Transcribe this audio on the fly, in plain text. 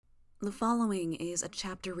The following is a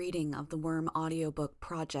chapter reading of the Worm audiobook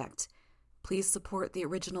project. Please support the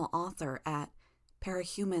original author at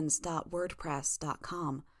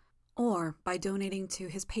parahumans.wordpress.com or by donating to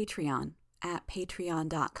his Patreon at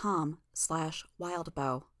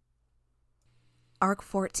patreon.com/wildbow. Arc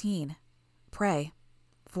 14, Prey,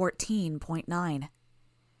 14.9.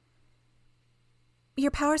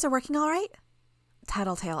 Your powers are working all right?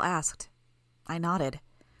 Tattletale asked. I nodded.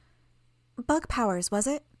 Bug powers, was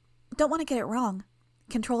it? Don't want to get it wrong.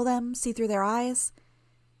 Control them, see through their eyes?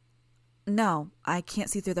 No, I can't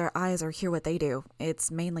see through their eyes or hear what they do. It's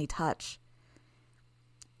mainly touch.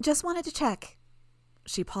 Just wanted to check.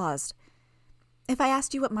 She paused. If I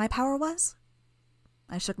asked you what my power was?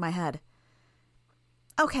 I shook my head.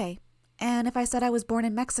 Okay, and if I said I was born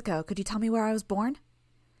in Mexico, could you tell me where I was born?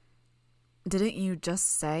 Didn't you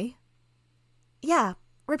just say? Yeah,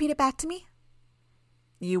 repeat it back to me.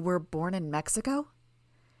 You were born in Mexico?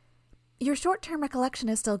 Your short-term recollection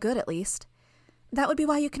is still good, at least. That would be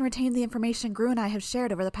why you can retain the information Gru and I have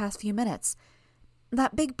shared over the past few minutes.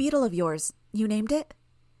 That big beetle of yours, you named it?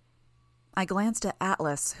 I glanced at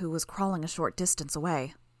Atlas, who was crawling a short distance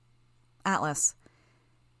away. Atlas.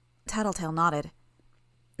 Tattletale nodded.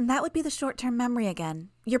 That would be the short-term memory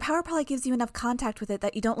again. Your power probably gives you enough contact with it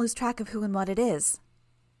that you don't lose track of who and what it is.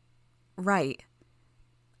 Right.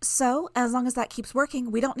 So, as long as that keeps working,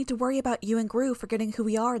 we don't need to worry about you and Gru forgetting who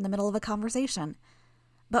we are in the middle of a conversation.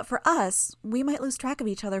 But for us, we might lose track of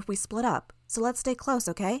each other if we split up, so let's stay close,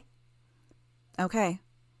 okay? Okay.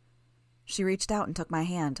 She reached out and took my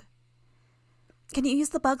hand. Can you use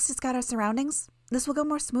the bugs to scout our surroundings? This will go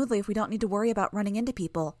more smoothly if we don't need to worry about running into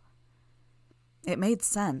people. It made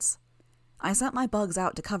sense. I sent my bugs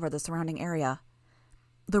out to cover the surrounding area.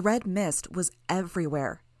 The red mist was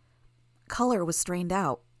everywhere. Color was strained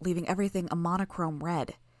out, leaving everything a monochrome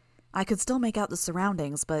red. I could still make out the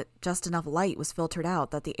surroundings, but just enough light was filtered out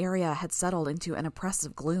that the area had settled into an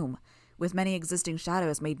oppressive gloom, with many existing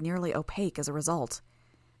shadows made nearly opaque as a result.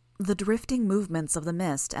 The drifting movements of the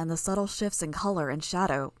mist and the subtle shifts in color and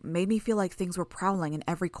shadow made me feel like things were prowling in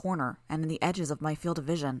every corner and in the edges of my field of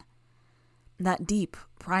vision. That deep,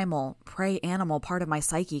 primal, prey animal part of my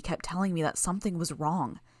psyche kept telling me that something was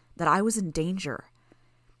wrong, that I was in danger.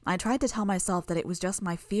 I tried to tell myself that it was just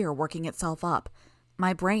my fear working itself up,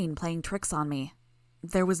 my brain playing tricks on me.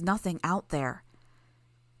 There was nothing out there.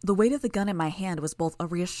 The weight of the gun in my hand was both a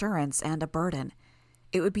reassurance and a burden.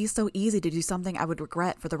 It would be so easy to do something I would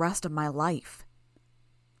regret for the rest of my life.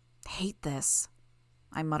 Hate this,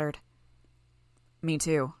 I muttered. Me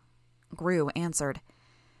too, Gru answered.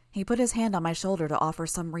 He put his hand on my shoulder to offer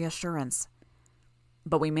some reassurance.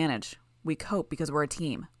 But we manage. We cope because we're a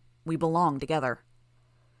team. We belong together.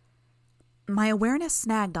 My awareness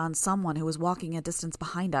snagged on someone who was walking a distance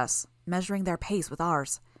behind us, measuring their pace with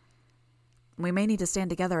ours. We may need to stand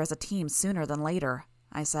together as a team sooner than later,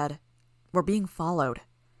 I said. We're being followed.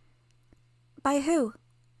 By who?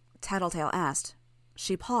 Tattletale asked.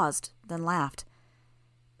 She paused, then laughed.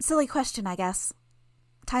 Silly question, I guess.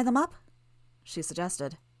 Tie them up? She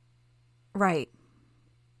suggested. Right.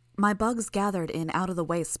 My bugs gathered in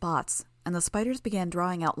out-of-the-way spots, and the spiders began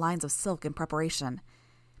drawing out lines of silk in preparation.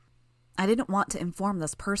 I didn't want to inform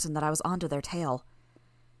this person that I was onto their tail.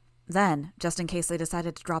 Then, just in case they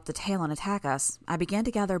decided to drop the tail and attack us, I began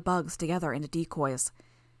to gather bugs together into decoys.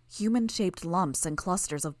 Human-shaped lumps and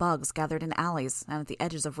clusters of bugs gathered in alleys and at the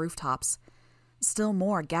edges of rooftops. Still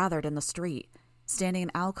more gathered in the street, standing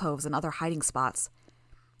in alcoves and other hiding spots.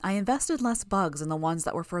 I invested less bugs in the ones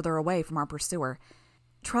that were further away from our pursuer,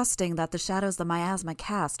 trusting that the shadows the miasma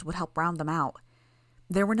cast would help round them out.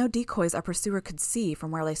 There were no decoys our pursuer could see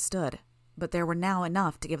from where they stood, but there were now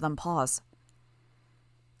enough to give them pause.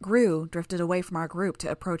 Gru drifted away from our group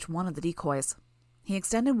to approach one of the decoys. He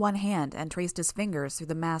extended one hand and traced his fingers through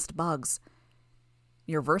the massed bugs.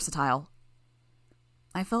 You're versatile.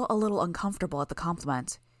 I felt a little uncomfortable at the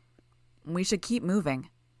compliment. We should keep moving.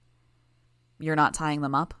 You're not tying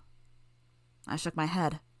them up? I shook my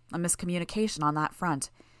head. A miscommunication on that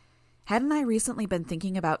front. Hadn't I recently been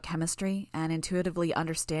thinking about chemistry and intuitively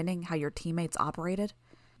understanding how your teammates operated?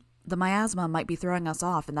 The miasma might be throwing us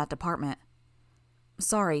off in that department.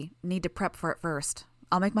 Sorry, need to prep for it first.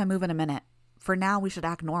 I'll make my move in a minute. For now, we should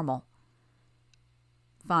act normal.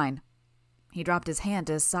 Fine. He dropped his hand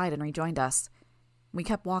to his side and rejoined us. We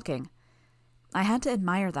kept walking. I had to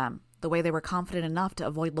admire them, the way they were confident enough to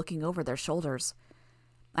avoid looking over their shoulders.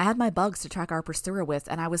 I had my bugs to track our pursuer with,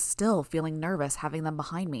 and I was still feeling nervous having them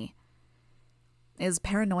behind me. Is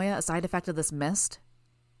paranoia a side effect of this mist?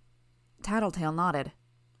 Tattletale nodded.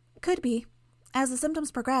 Could be. As the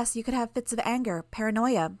symptoms progress, you could have fits of anger,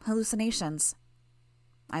 paranoia, hallucinations.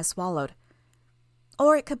 I swallowed.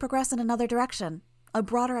 Or it could progress in another direction, a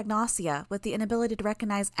broader agnosia with the inability to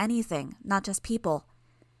recognize anything, not just people.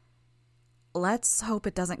 Let's hope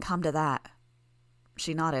it doesn't come to that.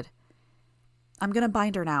 She nodded. I'm going to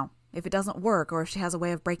bind her now. If it doesn't work, or if she has a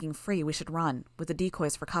way of breaking free, we should run, with the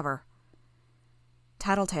decoys for cover.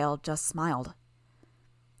 Tattletale just smiled.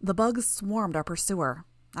 The bugs swarmed our pursuer.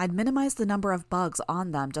 I'd minimized the number of bugs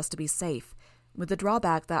on them just to be safe, with the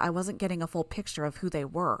drawback that I wasn't getting a full picture of who they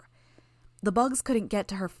were. The bugs couldn't get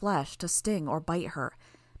to her flesh to sting or bite her,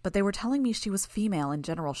 but they were telling me she was female in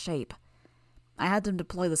general shape. I had them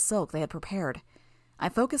deploy the silk they had prepared. I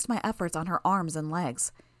focused my efforts on her arms and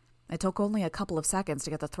legs. It took only a couple of seconds to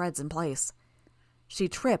get the threads in place. She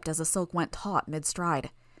tripped as the silk went taut mid-stride.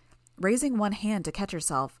 Raising one hand to catch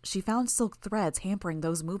herself, she found silk threads hampering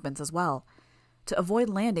those movements as well. To avoid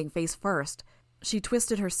landing face first, she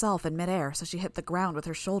twisted herself in midair so she hit the ground with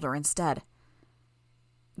her shoulder instead.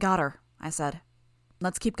 Got her, I said.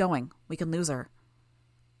 Let's keep going. We can lose her.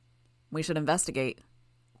 We should investigate,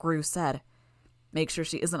 Gru said. Make sure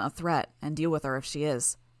she isn't a threat and deal with her if she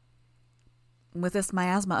is. With this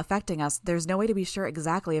miasma affecting us, there's no way to be sure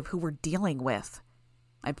exactly of who we're dealing with,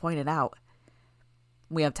 I pointed out.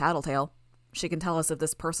 We have Tattletale. She can tell us if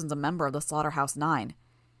this person's a member of the Slaughterhouse 9.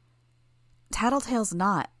 Tattletale's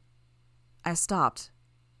not. I stopped.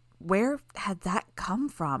 Where had that come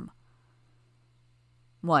from?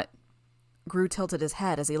 What? Gru tilted his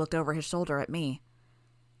head as he looked over his shoulder at me.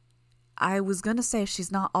 I was going to say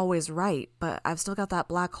she's not always right, but I've still got that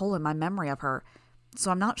black hole in my memory of her,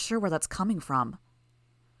 so I'm not sure where that's coming from.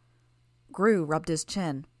 Gru rubbed his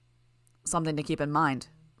chin. Something to keep in mind,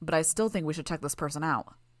 but I still think we should check this person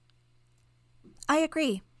out. I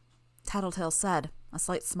agree, Tattletale said, a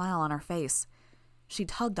slight smile on her face. She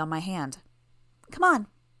tugged on my hand. Come on.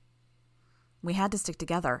 We had to stick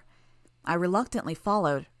together. I reluctantly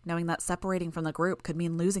followed, knowing that separating from the group could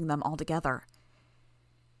mean losing them altogether.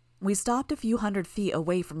 We stopped a few 100 feet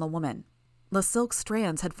away from the woman. The silk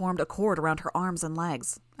strands had formed a cord around her arms and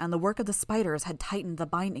legs, and the work of the spiders had tightened the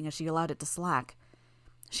binding as she allowed it to slack.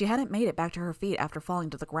 She hadn't made it back to her feet after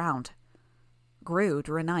falling to the ground. Gru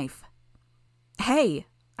drew a knife. Hey,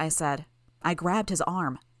 I said. I grabbed his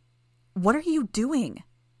arm. What are you doing?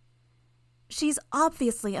 She's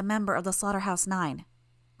obviously a member of the Slaughterhouse 9,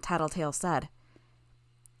 Tattletale said.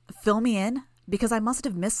 Fill me in, because I must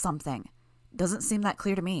have missed something. Doesn't seem that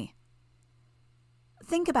clear to me.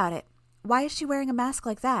 Think about it. Why is she wearing a mask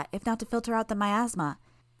like that, if not to filter out the miasma?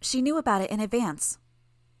 She knew about it in advance.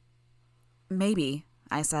 Maybe,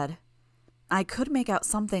 I said. I could make out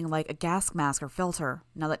something like a gas mask or filter,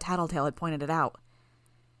 now that Tattletale had pointed it out.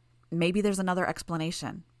 Maybe there's another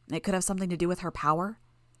explanation. It could have something to do with her power?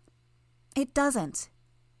 It doesn't,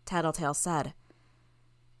 Tattletale said.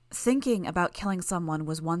 Thinking about killing someone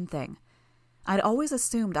was one thing. I'd always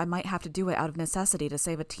assumed I might have to do it out of necessity to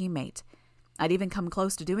save a teammate. I'd even come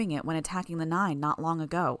close to doing it when attacking the 9 not long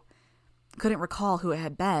ago. Couldn't recall who it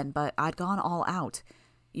had been, but I'd gone all out,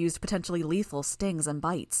 used potentially lethal stings and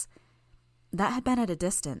bites. That had been at a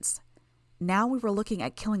distance. Now we were looking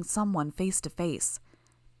at killing someone face to face.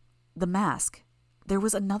 The mask. There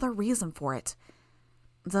was another reason for it.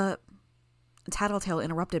 Tattletale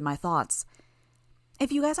interrupted my thoughts.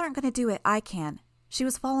 If you guys aren't going to do it, I can. She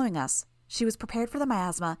was following us. She was prepared for the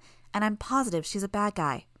miasma, and I'm positive she's a bad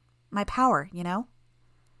guy. My power, you know?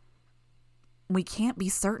 We can't be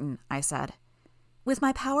certain, I said. With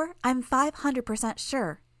my power, I'm 500%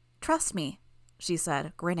 sure. Trust me, she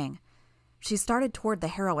said, grinning. She started toward the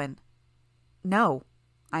heroine. No,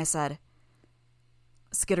 I said.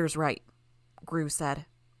 Skitter's right, Gru said.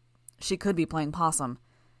 She could be playing possum.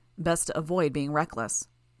 Best to avoid being reckless.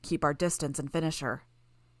 Keep our distance and finish her.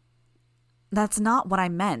 That's not what I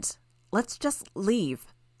meant. Let's just leave,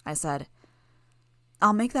 I said.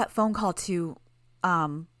 I'll make that phone call to,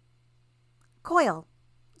 Coil,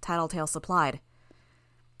 Tattletale supplied.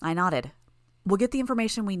 I nodded. We'll get the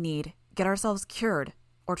information we need, get ourselves cured,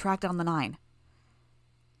 or track down the 9.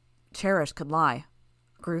 Cherish could lie,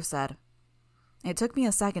 Gru said. It took me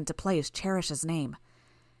a second to place Cherish's name.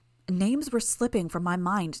 Names were slipping from my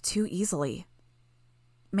mind too easily.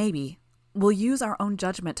 Maybe. We'll use our own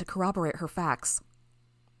judgment to corroborate her facts.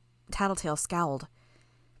 Tattletale scowled.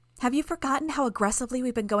 Have you forgotten how aggressively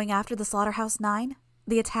we've been going after the Slaughterhouse 9?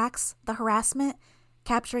 The attacks, the harassment,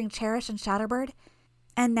 capturing Cherish and Shatterbird?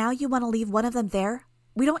 And now you want to leave one of them there?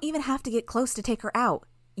 We don't even have to get close to take her out.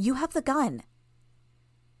 You have the gun.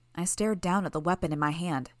 I stared down at the weapon in my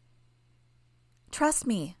hand. Trust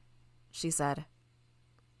me, she said.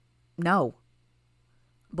 No.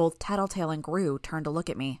 Both Tattletale and Gru turned to look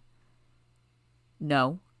at me.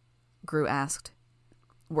 No? Gru asked.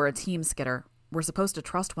 We're a team, Skitter. We're supposed to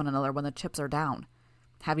trust one another when the chips are down.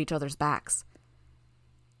 Have each other's backs.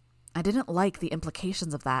 I didn't like the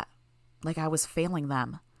implications of that, like I was failing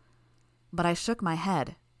them. But I shook my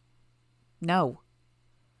head. No.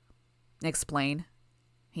 Explain,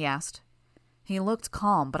 he asked. He looked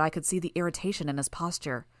calm, but I could see the irritation in his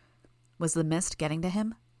posture. Was the mist getting to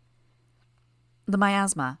him? The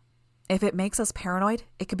miasma. If it makes us paranoid,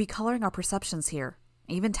 it could be coloring our perceptions here,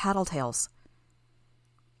 even Tattletale's.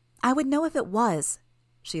 I would know if it was,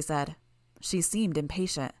 she said. She seemed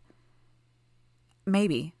impatient.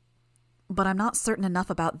 Maybe, but I'm not certain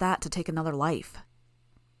enough about that to take another life.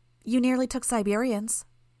 You nearly took Siberians,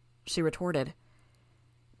 she retorted.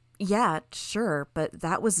 Yeah, sure, but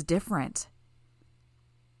that was different.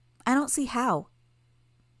 I don't see how.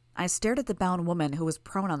 I stared at the bound woman who was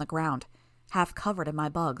prone on the ground, half covered in my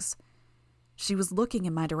bugs. She was looking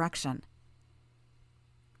in my direction.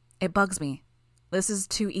 It bugs me. This is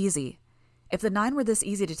too easy. If the 9 were this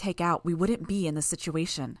easy to take out, we wouldn't be in this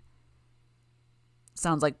situation.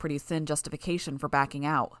 Sounds like pretty thin justification for backing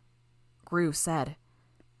out, Gru said.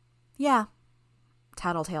 Yeah,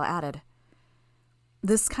 Tattletale added.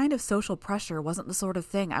 This kind of social pressure wasn't the sort of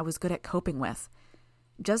thing I was good at coping with.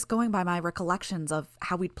 Just going by my recollections of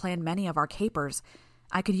how we'd planned many of our capers,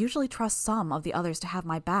 I could usually trust some of the others to have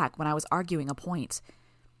my back when I was arguing a point,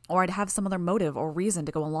 or I'd have some other motive or reason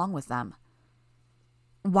to go along with them.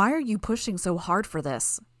 Why are you pushing so hard for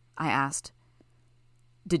this? I asked.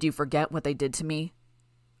 Did you forget what they did to me?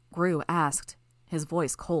 Gru asked, his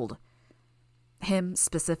voice cold. Him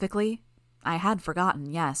specifically? I had forgotten,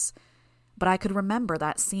 yes, but I could remember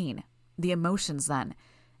that scene, the emotions then,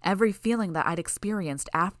 every feeling that I'd experienced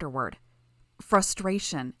afterward.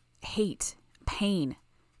 Frustration, hate, pain,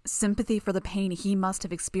 sympathy for the pain he must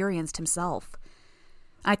have experienced himself.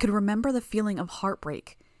 I could remember the feeling of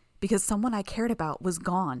heartbreak, because someone I cared about was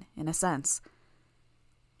gone, in a sense.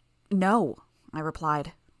 No, I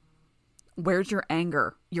replied. Where's your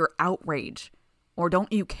anger, your outrage? Or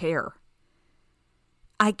don't you care?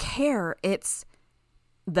 I care, it's...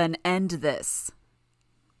 Then end this.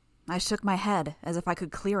 I shook my head as if I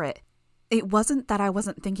could clear it. It wasn't that I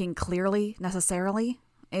wasn't thinking clearly, necessarily.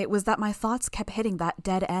 It was that my thoughts kept hitting that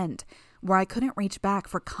dead end, where I couldn't reach back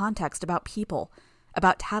for context about people,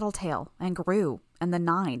 about Tattletale and Gru and the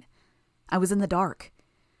 9. I was in the dark.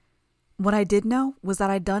 What I did know was that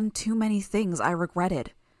I'd done too many things I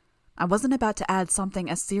regretted. I wasn't about to add something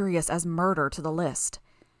as serious as murder to the list.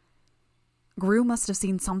 Gru must have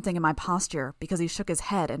seen something in my posture because he shook his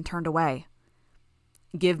head and turned away.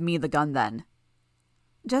 Give me the gun then.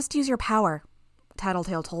 Just use your power,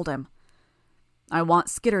 Tattletale told him. I want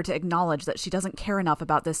Skitter to acknowledge that she doesn't care enough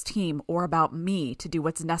about this team or about me to do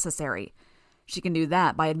what's necessary. She can do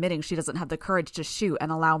that by admitting she doesn't have the courage to shoot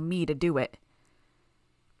and allow me to do it.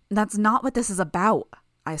 That's not what this is about,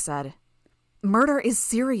 I said. Murder is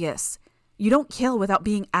serious. You don't kill without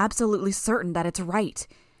being absolutely certain that it's right.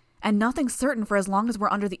 And nothing's certain for as long as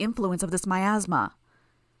we're under the influence of this miasma.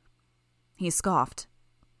 He scoffed.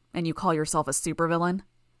 And you call yourself a supervillain?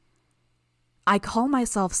 I call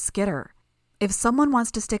myself Skitter. If someone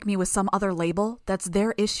wants to stick me with some other label, that's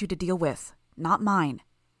their issue to deal with, not mine.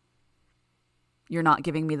 You're not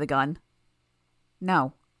giving me the gun?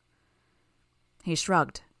 No. He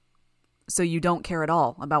shrugged. So you don't care at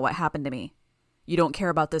all about what happened to me. You don't care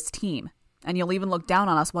about this team, and you'll even look down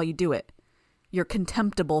on us while you do it. You're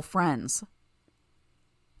contemptible friends.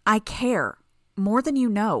 I care, more than you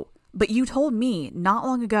know, but you told me not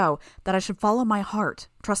long ago that I should follow my heart,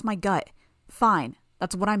 trust my gut. Fine,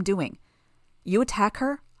 that's what I'm doing. You attack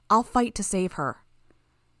her, I'll fight to save her.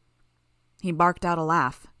 He barked out a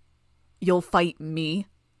laugh. You'll fight me?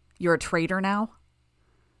 You're a traitor now?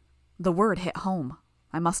 The word hit home.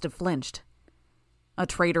 I must have flinched. A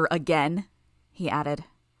traitor again? He added.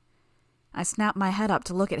 I snapped my head up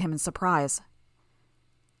to look at him in surprise.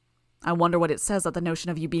 I wonder what it says that the notion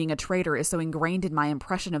of you being a traitor is so ingrained in my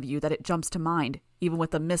impression of you that it jumps to mind, even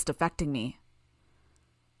with the mist affecting me.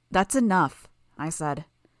 That's enough, I said.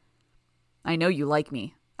 I know you like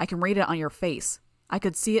me. I can read it on your face. I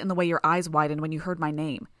could see it in the way your eyes widened when you heard my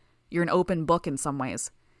name. You're an open book in some ways.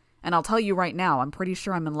 And I'll tell you right now, I'm pretty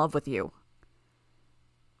sure I'm in love with you.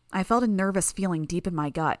 I felt a nervous feeling deep in my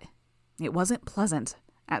gut. It wasn't pleasant,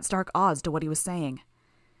 at stark odds to what he was saying.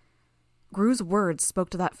 Gru's words spoke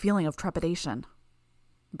to that feeling of trepidation.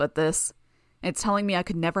 But this, it's telling me I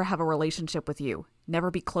could never have a relationship with you, never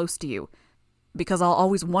be close to you, because I'll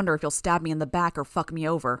always wonder if you'll stab me in the back or fuck me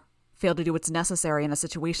over, fail to do what's necessary in a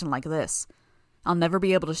situation like this. I'll never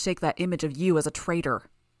be able to shake that image of you as a traitor.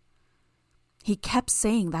 He kept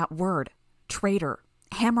saying that word, traitor,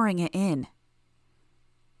 hammering it in.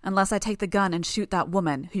 Unless I take the gun and shoot that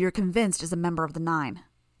woman who you're convinced is a member of the Nine.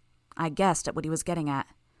 I guessed at what he was getting at.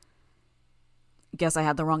 Guess I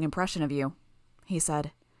had the wrong impression of you, he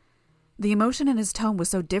said. The emotion in his tone was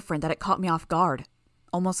so different that it caught me off guard,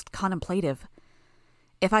 almost contemplative.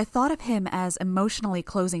 If I thought of him as emotionally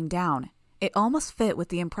closing down, it almost fit with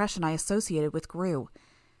the impression I associated with Gru.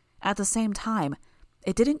 At the same time,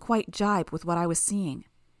 it didn't quite jibe with what I was seeing.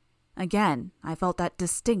 Again, I felt that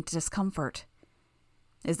distinct discomfort.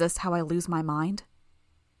 Is this how I lose my mind?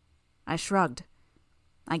 I shrugged.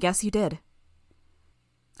 I guess you did.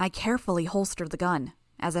 I carefully holstered the gun,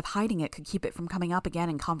 as if hiding it could keep it from coming up again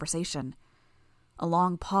in conversation. A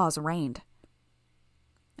long pause reigned.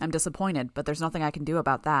 I'm disappointed, but there's nothing I can do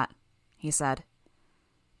about that, he said.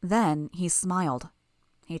 Then he smiled.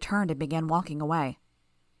 He turned and began walking away.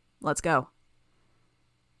 Let's go.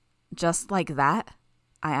 Just like that?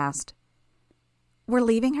 I asked. We're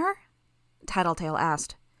leaving her? Tattletale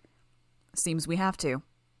asked. Seems we have to.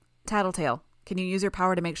 Tattletale, can you use your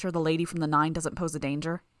power to make sure the lady from the Nine doesn't pose a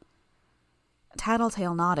danger?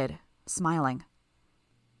 Tattletale nodded, smiling.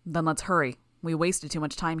 Then let's hurry. We wasted too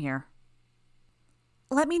much time here.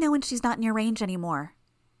 Let me know when she's not in your range anymore,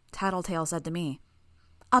 Tattletale said to me.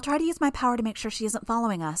 I'll try to use my power to make sure she isn't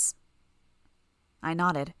following us. I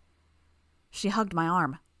nodded. She hugged my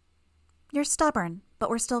arm. You're stubborn, but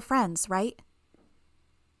we're still friends, right?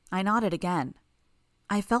 I nodded again.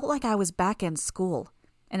 I felt like I was back in school,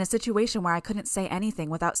 in a situation where I couldn't say anything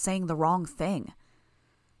without saying the wrong thing.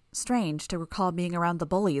 Strange to recall being around the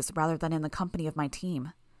bullies rather than in the company of my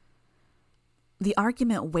team. The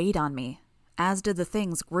argument weighed on me, as did the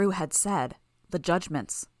things Gru had said, the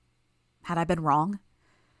judgments. Had I been wrong?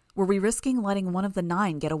 Were we risking letting one of the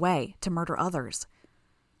Nine get away to murder others?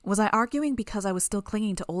 Was I arguing because I was still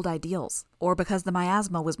clinging to old ideals, or because the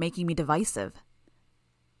miasma was making me divisive?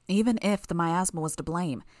 Even if the miasma was to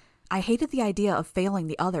blame, I hated the idea of failing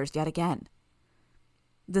the others yet again.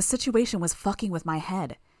 The situation was fucking with my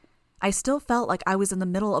head. I still felt like I was in the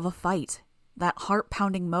middle of a fight, that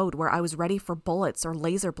heart-pounding mode where I was ready for bullets or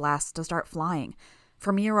laser blasts to start flying,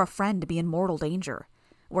 for me or a friend to be in mortal danger,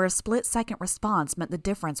 where a split-second response meant the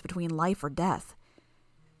difference between life or death.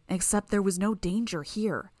 Except there was no danger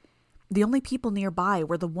here. The only people nearby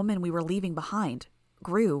were the woman we were leaving behind,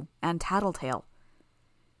 Gru, and Tattletale.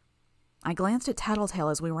 I glanced at Tattletale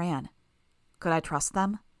as we ran. Could I trust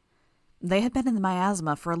them? They had been in the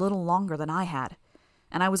miasma for a little longer than I had,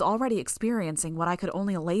 and I was already experiencing what I could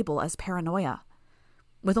only label as paranoia.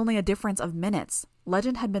 With only a difference of minutes,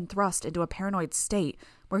 Legend had been thrust into a paranoid state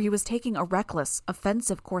where he was taking a reckless,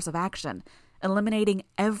 offensive course of action, eliminating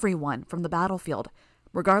everyone from the battlefield,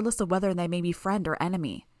 regardless of whether they may be friend or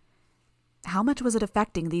enemy. How much was it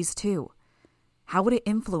affecting these two? How would it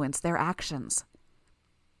influence their actions?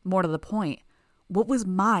 More to the point, what was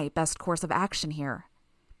my best course of action here?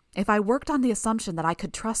 If I worked on the assumption that I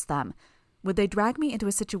could trust them, would they drag me into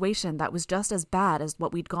a situation that was just as bad as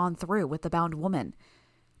what we'd gone through with the bound woman?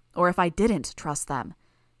 Or if I didn't trust them,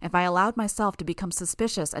 if I allowed myself to become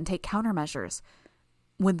suspicious and take countermeasures,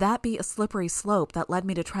 would that be a slippery slope that led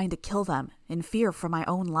me to trying to kill them in fear for my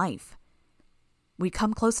own life? We'd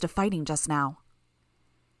come close to fighting just now.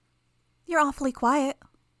 You're awfully quiet,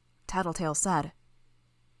 Tattletale said.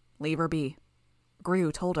 Leave her be,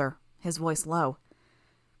 Gru told her, his voice low.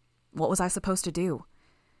 What was I supposed to do?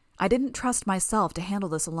 I didn't trust myself to handle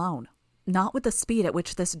this alone, not with the speed at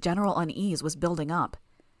which this general unease was building up.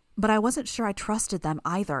 But I wasn't sure I trusted them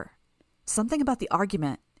either. Something about the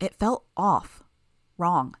argument, it felt off,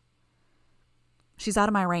 wrong. She's out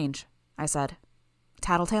of my range, I said.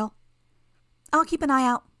 Tattletale? I'll keep an eye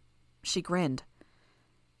out. She grinned.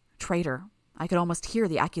 Traitor. I could almost hear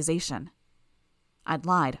the accusation. I'd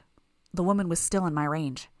lied. The woman was still in my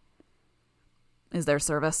range. Is there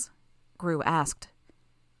service? Gru asked.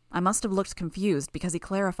 I must have looked confused because he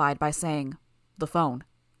clarified by saying, the phone.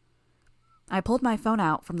 I pulled my phone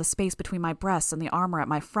out from the space between my breasts and the armor at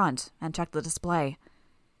my front and checked the display.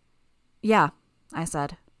 Yeah, I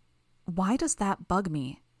said. Why does that bug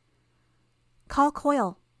me? Call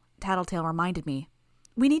Coil, Tattletale reminded me.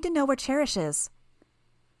 We need to know where Cherish is.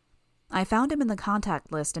 I found him in the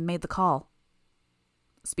contact list and made the call.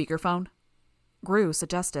 Speakerphone? Gru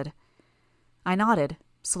suggested. I nodded,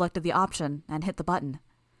 selected the option, and hit the button.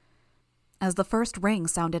 As the first ring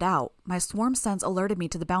sounded out, my swarm sense alerted me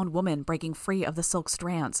to the bound woman breaking free of the silk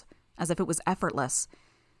strands, as if it was effortless.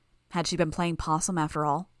 Had she been playing possum after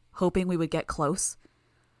all, hoping we would get close?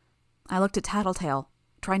 I looked at Tattletale,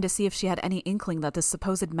 trying to see if she had any inkling that this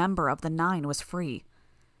supposed member of the Nine was free.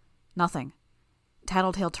 Nothing.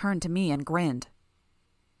 Tattletale turned to me and grinned.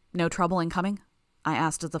 No trouble in coming? I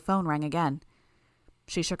asked as the phone rang again.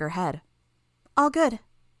 She shook her head. All good.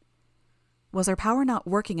 Was her power not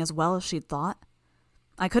working as well as she'd thought?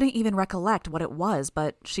 I couldn't even recollect what it was,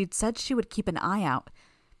 but she'd said she would keep an eye out,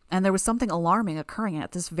 and there was something alarming occurring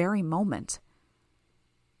at this very moment.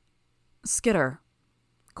 Skitter.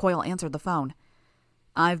 Coil answered the phone.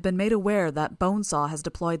 I've been made aware that Bonesaw has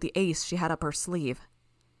deployed the ace she had up her sleeve.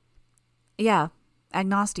 Yeah,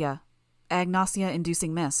 agnostia.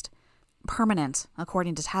 Agnostia-inducing mist. Permanent,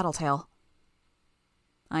 according to Tattletale.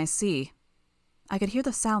 I see. I could hear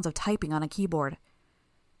the sounds of typing on a keyboard.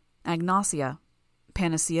 Agnosia.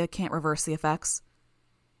 Panacea can't reverse the effects.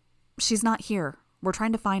 She's not here. We're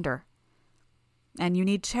trying to find her. And you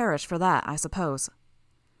need Cherish for that, I suppose.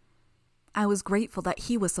 I was grateful that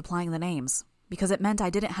he was supplying the names, because it meant I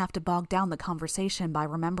didn't have to bog down the conversation by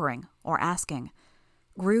remembering or asking.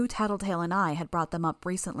 Grue, Tattletale, and I had brought them up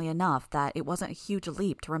recently enough that it wasn't a huge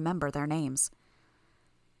leap to remember their names.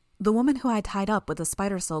 The woman who I tied up with the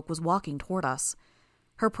spider silk was walking toward us.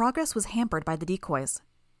 Her progress was hampered by the decoys.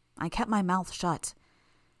 I kept my mouth shut.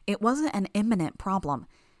 It wasn't an imminent problem,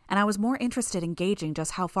 and I was more interested in gauging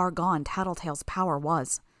just how far gone Tattletale's power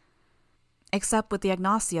was. Except with the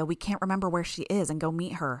Agnosia, we can't remember where she is and go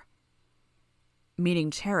meet her.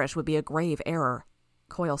 Meeting Cherish would be a grave error.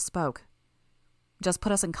 Coil spoke. Just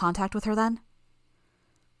put us in contact with her, then?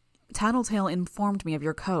 Tattletale informed me of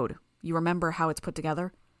your code. You remember how it's put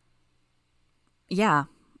together? Yeah,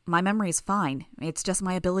 my memory's fine. It's just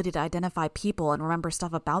my ability to identify people and remember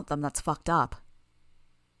stuff about them that's fucked up.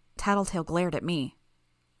 Tattletale glared at me.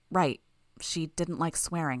 Right, she didn't like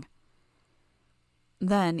swearing.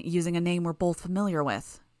 Then, using a name we're both familiar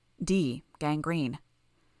with. D. Gangrene.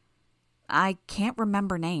 I can't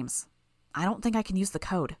remember names. I don't think I can use the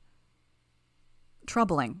code.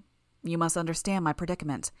 Troubling. You must understand my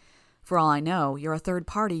predicament. For all I know, you're a third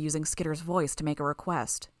party using Skitter's voice to make a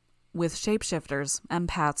request. With shapeshifters,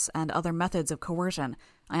 empaths, and other methods of coercion,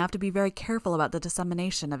 I have to be very careful about the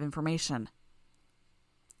dissemination of information.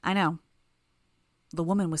 I know. The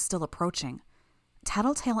woman was still approaching.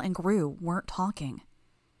 Tattletale and Grue weren't talking.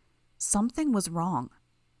 Something was wrong.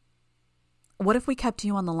 What if we kept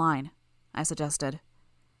you on the line? I suggested.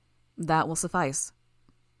 That will suffice.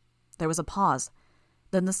 There was a pause,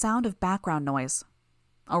 then the sound of background noise.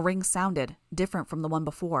 A ring sounded, different from the one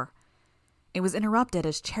before. It was interrupted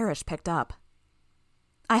as Cherish picked up.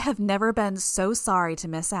 I have never been so sorry to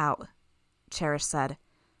miss out, Cherish said.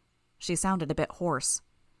 She sounded a bit hoarse.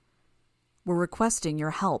 We're requesting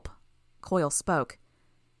your help, Coil spoke.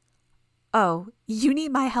 Oh, you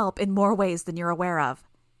need my help in more ways than you're aware of.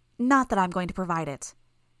 Not that I'm going to provide it.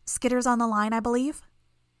 Skitter's on the line, I believe?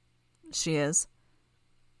 She is.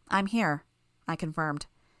 I'm here, I confirmed.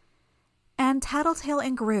 And Tattletale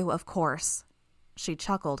and Grue, of course. She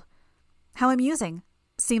chuckled. How amusing.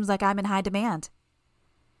 Seems like I'm in high demand.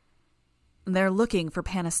 They're looking for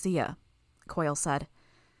Panacea, Coil said.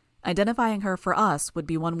 Identifying her for us would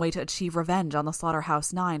be one way to achieve revenge on the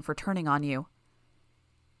Slaughterhouse 9 for turning on you.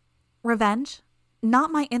 Revenge?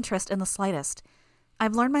 Not my interest in the slightest.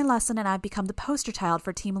 I've learned my lesson and I've become the poster child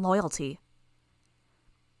for team loyalty.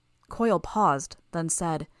 Coil paused, then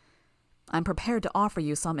said, I'm prepared to offer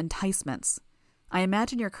you some enticements. I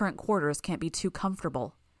imagine your current quarters can't be too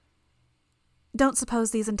comfortable. Don't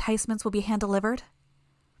suppose these enticements will be hand-delivered?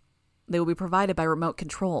 They will be provided by remote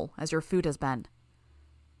control, as your food has been.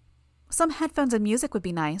 Some headphones and music would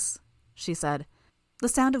be nice, she said. The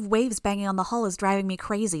sound of waves banging on the hull is driving me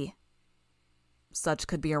crazy. Such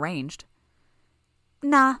could be arranged.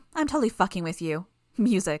 Nah, I'm totally fucking with you.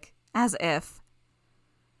 Music. As if.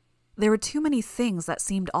 There were too many things that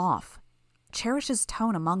seemed off. Cherish's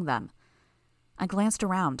tone among them. I glanced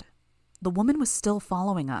around. The woman was still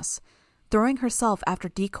following us, throwing herself after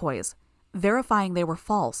decoys, verifying they were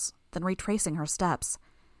false, then retracing her steps.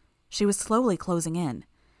 She was slowly closing in.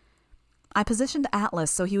 I positioned Atlas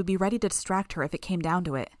so he would be ready to distract her if it came down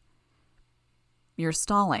to it. You're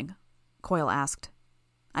stalling, Coil asked.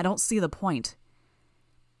 I don't see the point.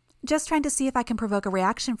 Just trying to see if I can provoke a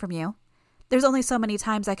reaction from you. There's only so many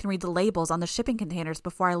times I can read the labels on the shipping containers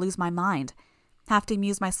before I lose my mind. Have to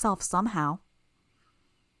amuse myself somehow.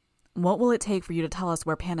 What will it take for you to tell us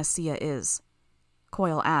where Panacea is?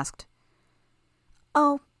 Coil asked.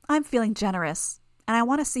 Oh, I'm feeling generous, and I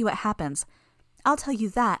want to see what happens. I'll tell you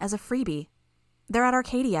that as a freebie. They're at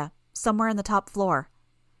Arcadia, somewhere in the top floor.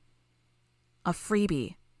 A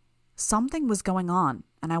freebie. Something was going on,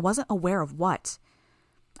 and I wasn't aware of what.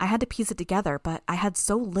 I had to piece it together, but I had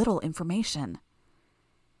so little information.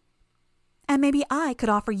 And maybe I could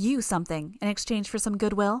offer you something in exchange for some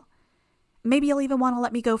goodwill. Maybe you'll even want to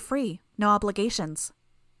let me go free, no obligations.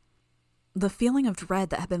 The feeling of dread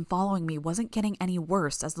that had been following me wasn't getting any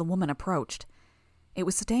worse as the woman approached. It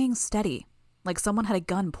was staying steady, like someone had a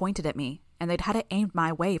gun pointed at me, and they'd had it aimed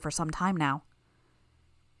my way for some time now.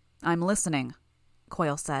 "I'm listening,"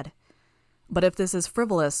 Coyle said. "But if this is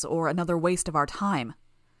frivolous or another waste of our time..."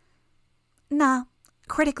 "Nah,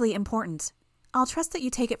 critically important. I'll trust that you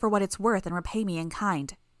take it for what it's worth and repay me in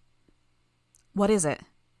kind." "What is it?"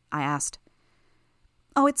 I asked.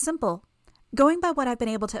 "Oh, it's simple. Going by what I've been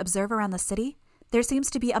able to observe around the city, there seems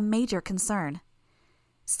to be a major concern.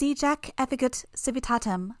 Si Jack effigut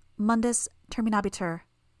civitatem mundus terminabitur."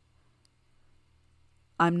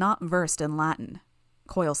 "I'm not versed in Latin,"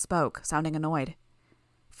 Coyle spoke, sounding annoyed.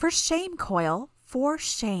 "For shame, Coyle, for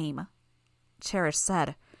shame," Cherish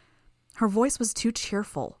said. Her voice was too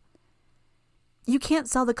cheerful. "You can't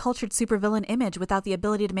sell the cultured supervillain image without the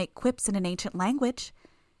ability to make quips in an ancient language.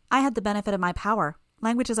 I had the benefit of my power.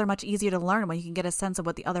 Languages are much easier to learn when you can get a sense of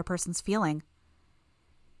what the other person's feeling."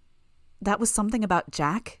 "That was something about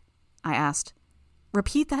Jack?" I asked.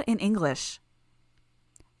 "Repeat that in English."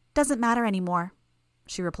 "Doesn't matter anymore,"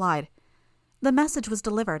 she replied. "The message was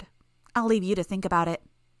delivered. I'll leave you to think about it."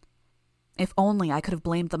 If only I could have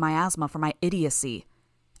blamed the miasma for my idiocy.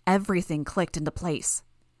 Everything clicked into place.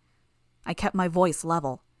 I kept my voice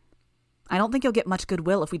level. "I don't think you'll get much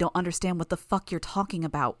goodwill if we don't understand what the fuck you're talking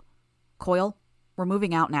about. Coyle, we're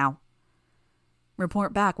moving out now."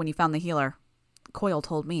 "Report back when you found the healer," Coyle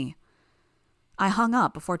told me. I hung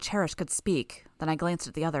up before Cherish could speak, then I glanced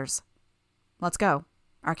at the others. "Let's go.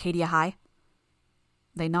 Arcadia High?"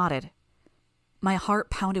 They nodded. My heart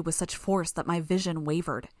pounded with such force that my vision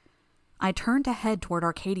wavered. I turned to head toward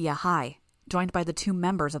Arcadia High, joined by the 2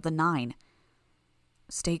 members of the 9.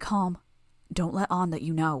 "Stay calm. Don't let on that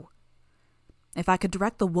you know." If I could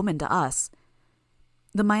direct the woman to us.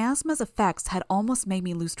 The miasma's effects had almost made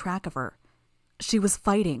me lose track of her. She was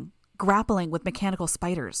fighting, grappling with mechanical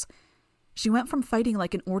spiders. She went from fighting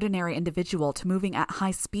like an ordinary individual to moving at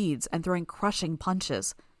high speeds and throwing crushing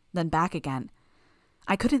punches, then back again.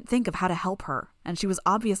 I couldn't think of how to help her, and she was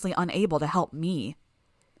obviously unable to help me.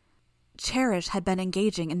 Cherish had been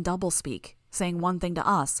engaging in doublespeak, saying one thing to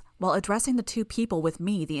us while addressing the 2 people with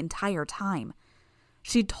me the entire time.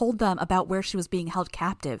 She'd told them about where she was being held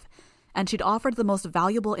captive, and she'd offered the most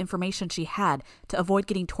valuable information she had to avoid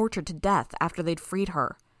getting tortured to death after they'd freed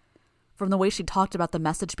her. From the way she talked about the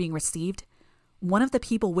message being received, one of the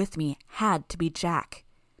people with me had to be Jack.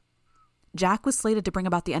 Jack was slated to bring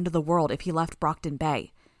about the end of the world if he left Brockton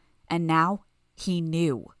Bay, and now he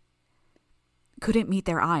knew. Couldn't meet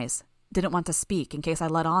their eyes, didn't want to speak in case I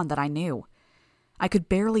let on that I knew. I could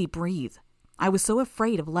barely breathe. I was so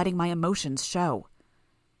afraid of letting my emotions show.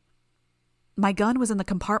 My gun was in the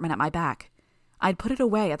compartment at my back. I'd put it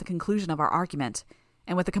away at the conclusion of our argument,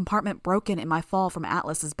 and with the compartment broken in my fall from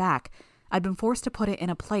Atlas's back, I'd been forced to put it in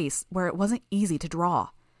a place where it wasn't easy to draw.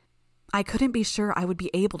 I couldn't be sure I would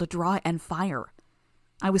be able to draw it and fire.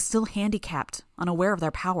 I was still handicapped, unaware of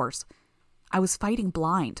their powers. I was fighting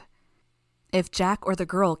blind. If Jack or the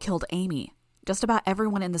girl killed Amy, just about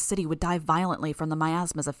everyone in the city would die violently from the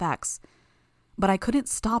miasma's effects. But I couldn't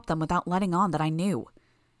stop them without letting on that I knew.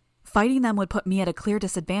 Fighting them would put me at a clear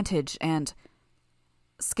disadvantage and...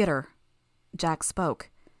 "Skitter," Jack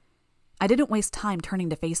spoke. I didn't waste time turning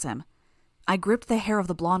to face him. I gripped the hair of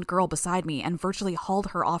the blonde girl beside me and virtually hauled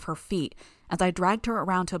her off her feet as I dragged her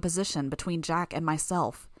around to a position between Jack and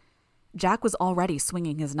myself. Jack was already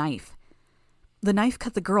swinging his knife. The knife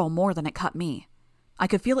cut the girl more than it cut me. I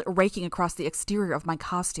could feel it raking across the exterior of my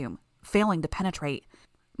costume, failing to penetrate,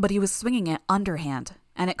 but he was swinging it underhand,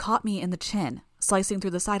 and it caught me in the chin, slicing through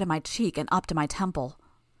the side of my cheek and up to my temple.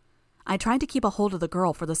 I tried to keep a hold of the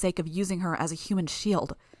girl for the sake of using her as a human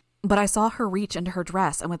shield, but I saw her reach into her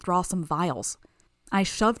dress and withdraw some vials. I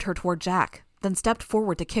shoved her toward Jack, then stepped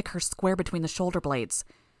forward to kick her square between the shoulder blades.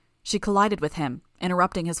 She collided with him,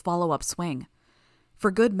 interrupting his follow-up swing.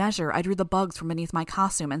 For good measure, I drew the bugs from beneath my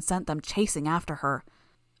costume and sent them chasing after her.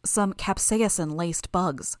 Some capsaicin-laced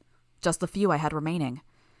bugs, just the few I had remaining.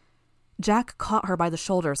 Jack caught her by the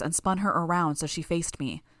shoulders and spun her around so she faced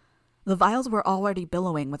me. The vials were already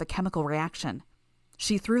billowing with a chemical reaction.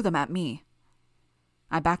 She threw them at me.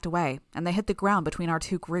 I backed away, and they hit the ground between our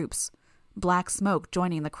 2 groups, black smoke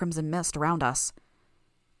joining the crimson mist around us.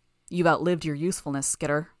 "You've outlived your usefulness,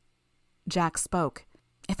 Skitter," Jack spoke.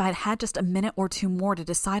 If I'd had just a minute or 2 more to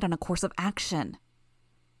decide on a course of action.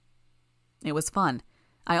 "It was fun.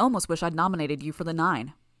 I almost wish I'd nominated you for the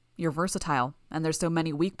 9. You're versatile, and there's so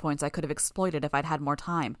many weak points I could have exploited if I'd had more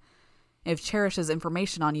time. If Cherish's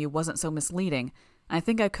information on you wasn't so misleading, I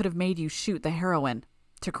think I could have made you shoot the heroine.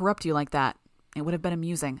 To corrupt you like that, it would have been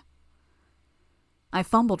amusing." I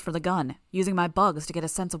fumbled for the gun, using my bugs to get a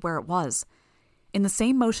sense of where it was. In the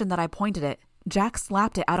same motion that I pointed it, Jack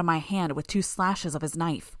slapped it out of my hand with 2 slashes of his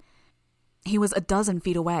knife. He was a dozen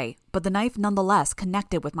feet away, but the knife nonetheless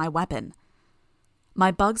connected with my weapon.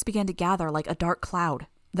 My bugs began to gather like a dark cloud,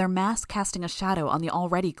 their mass casting a shadow on the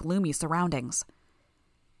already gloomy surroundings.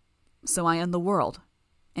 So I end the world.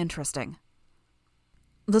 Interesting.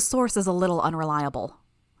 The source is a little unreliable.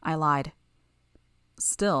 I lied.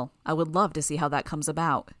 Still, I would love to see how that comes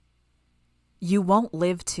about. You won't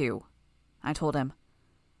live to, I told him.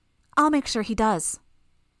 I'll make sure he does,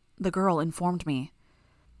 the girl informed me.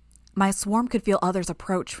 My swarm could feel others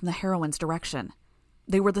approach from the heroine's direction.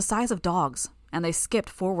 They were the size of dogs, and they skipped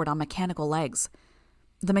forward on mechanical legs.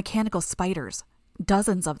 The mechanical spiders,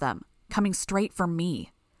 dozens of them, coming straight for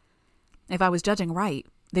me. If I was judging right,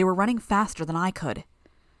 they were running faster than I could.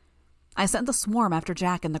 I sent the swarm after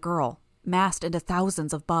Jack and the girl, massed into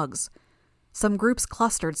thousands of bugs. Some groups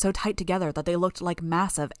clustered so tight together that they looked like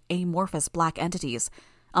massive, amorphous black entities,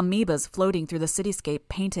 amoebas floating through the cityscape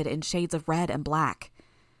painted in shades of red and black.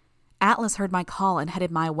 Atlas heard my call and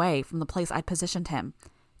headed my way from the place I'd positioned him,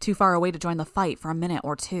 too far away to join the fight for a minute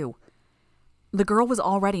or two. The girl was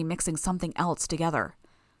already mixing something else together.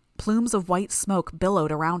 Plumes of white smoke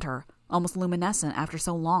billowed around her, almost luminescent after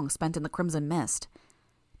so long spent in the crimson mist.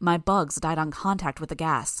 My bugs died on contact with the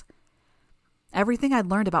gas. Everything I'd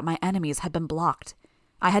learned about my enemies had been blocked.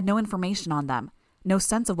 I had no information on them, no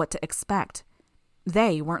sense of what to expect.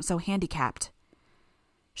 They weren't so handicapped.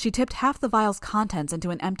 She tipped half the vial's contents into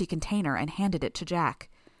an empty container and handed it to Jack.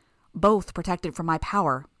 Both protected from my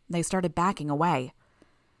power, they started backing away.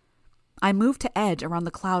 I moved to edge around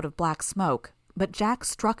the cloud of black smoke, but Jack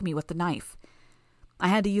struck me with the knife. I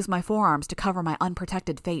had to use my forearms to cover my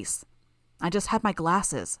unprotected face. I just had my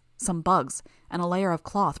glasses, some bugs, and a layer of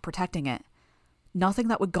cloth protecting it. Nothing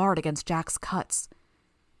that would guard against Jack's cuts.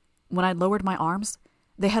 When I lowered my arms,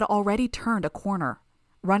 they had already turned a corner,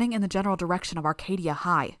 running in the general direction of Arcadia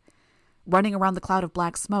High. Running around the cloud of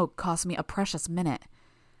black smoke cost me a precious minute.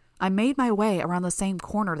 I made my way around the same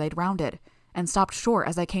corner they'd rounded, and stopped short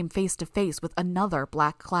as I came face to face with another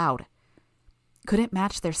black cloud. Couldn't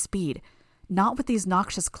match their speed, not with these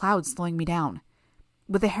noxious clouds slowing me down.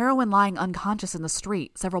 With the heroine lying unconscious in the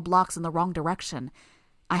street, several blocks in the wrong direction,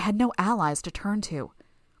 I had no allies to turn to.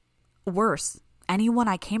 Worse, anyone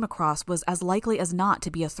I came across was as likely as not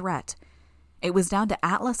to be a threat. It was down to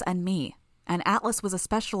Atlas and me, and Atlas was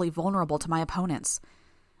especially vulnerable to my opponents.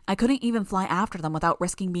 I couldn't even fly after them without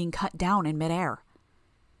risking being cut down in midair.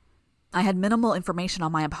 I had minimal information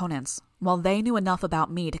on my opponents, while they knew enough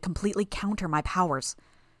about me to completely counter my powers.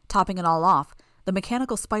 Topping it all off, the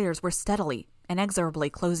mechanical spiders were steadily, inexorably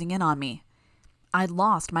closing in on me. I'd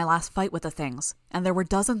lost my last fight with the things, and there were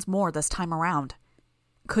dozens more this time around.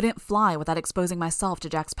 Couldn't fly without exposing myself to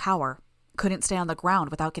Jack's power. Couldn't stay on the ground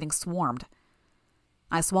without getting swarmed.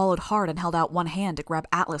 I swallowed hard and held out one hand to grab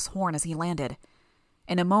Atlas' horn as he landed.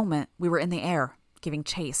 In a moment, we were in the air, giving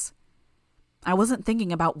chase. I wasn't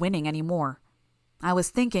thinking about winning anymore. I was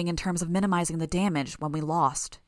thinking in terms of minimizing the damage when we lost.